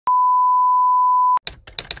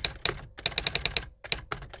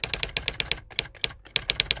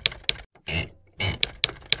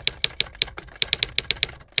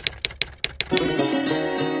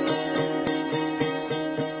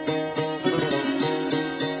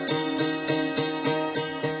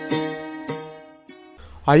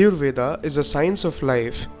Ayurveda is a science of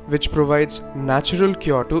life which provides natural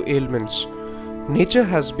cure to ailments. Nature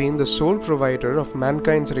has been the sole provider of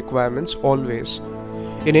mankind's requirements always.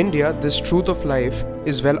 In India, this truth of life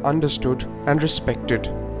is well understood and respected.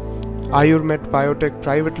 Ayurmed Biotech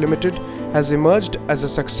Private Limited has emerged as a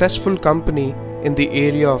successful company in the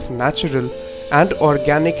area of natural and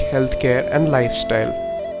organic healthcare and lifestyle.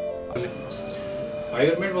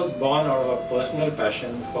 Ayurveda was born out of a personal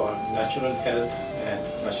passion for natural health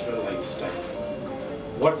and natural lifestyle.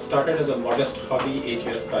 What started as a modest hobby 8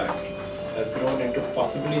 years back has grown into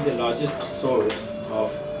possibly the largest source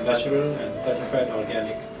of natural and certified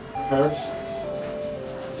organic herbs,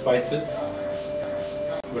 spices,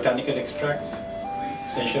 botanical extracts,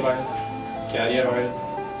 essential oils, carrier oils,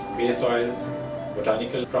 base oils,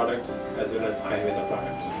 botanical products as well as Ayurveda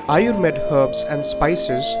products. Ayurmed herbs and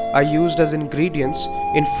spices are used as ingredients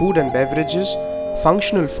in food and beverages,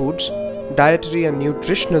 functional foods, dietary and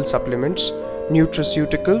nutritional supplements,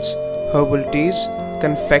 nutraceuticals, herbal teas,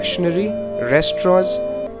 confectionery, restaurants,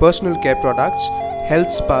 personal care products,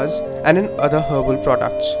 health spas, and in other herbal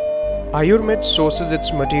products. Ayurmed sources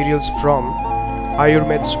its materials from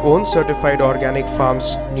Ayurmed's own certified organic farms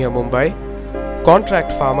near Mumbai, contract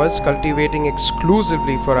farmers cultivating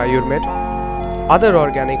exclusively for Ayurmed, other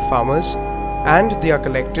organic farmers, and they are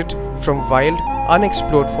collected from wild,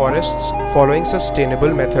 unexplored forests following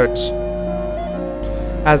sustainable methods.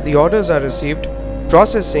 As the orders are received,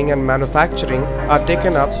 processing and manufacturing are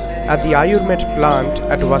taken up at the Ayurmed plant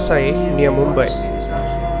at Vasai near Mumbai.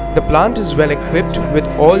 The plant is well equipped with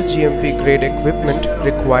all GMP grade equipment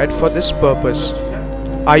required for this purpose.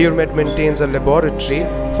 Ayurmed maintains a laboratory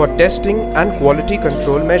for testing and quality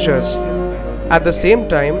control measures. At the same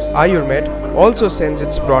time, Ayurmed also sends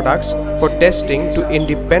its products for testing to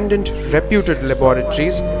independent reputed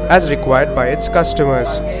laboratories as required by its customers.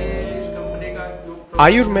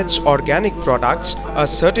 Ayurmed's organic products are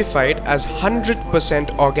certified as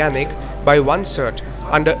 100% organic by OneCert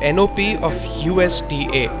under NOP of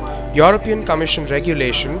USDA, European Commission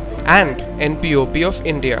Regulation, and NPOP of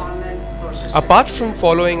India. Apart from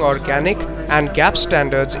following organic and GAP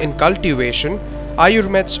standards in cultivation,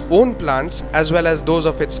 Ayurmed's own plants as well as those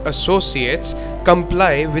of its associates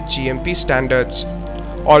comply with GMP standards.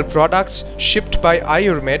 All products shipped by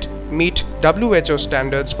Ayurmed meet WHO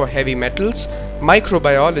standards for heavy metals,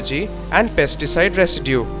 microbiology, and pesticide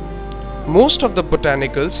residue. Most of the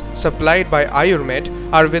botanicals supplied by Ayurmed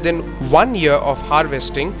are within 1 year of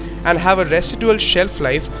harvesting and have a residual shelf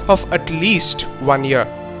life of at least 1 year.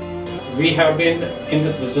 We have been in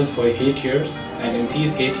this business for 8 years, and in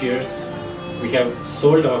these 8 years we have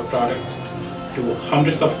sold our products to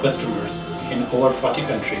hundreds of customers in over 40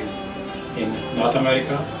 countries in North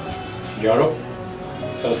America, Europe,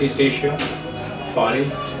 Southeast Asia, Far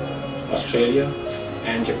East, Australia,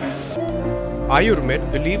 and Japan.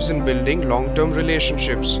 Ayurmed believes in building long-term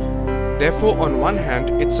relationships. Therefore, on one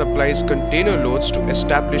hand, it supplies container loads to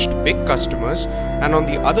established big customers, and on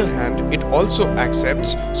the other hand, it also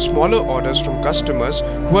accepts smaller orders from customers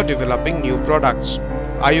who are developing new products.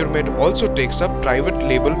 Ayurmed also takes up private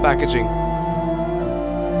label packaging.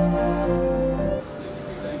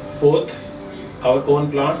 Both our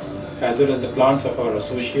own plants as well as the plants of our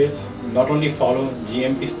associates not only follow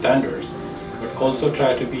GMP standards but also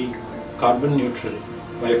try to be carbon neutral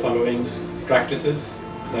by following practices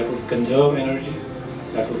that would conserve energy,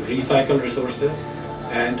 that would recycle resources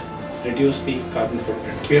and reduce the carbon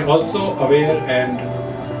footprint. We are also aware and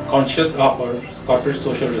conscious of our corporate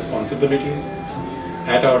social responsibilities.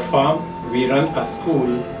 At our farm, we run a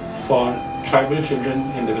school for tribal children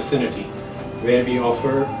in the vicinity, where we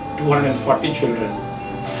offer 240 children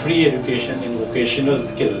free education in vocational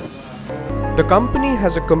skills. The company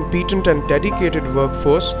has a competent and dedicated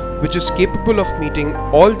workforce which is capable of meeting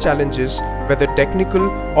all challenges, whether technical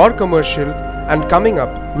or commercial, and coming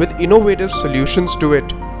up with innovative solutions to it.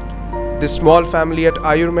 This small family at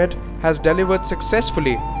Ayurmed has delivered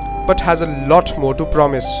successfully but has a lot more to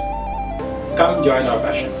promise. Come join our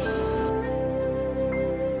passion.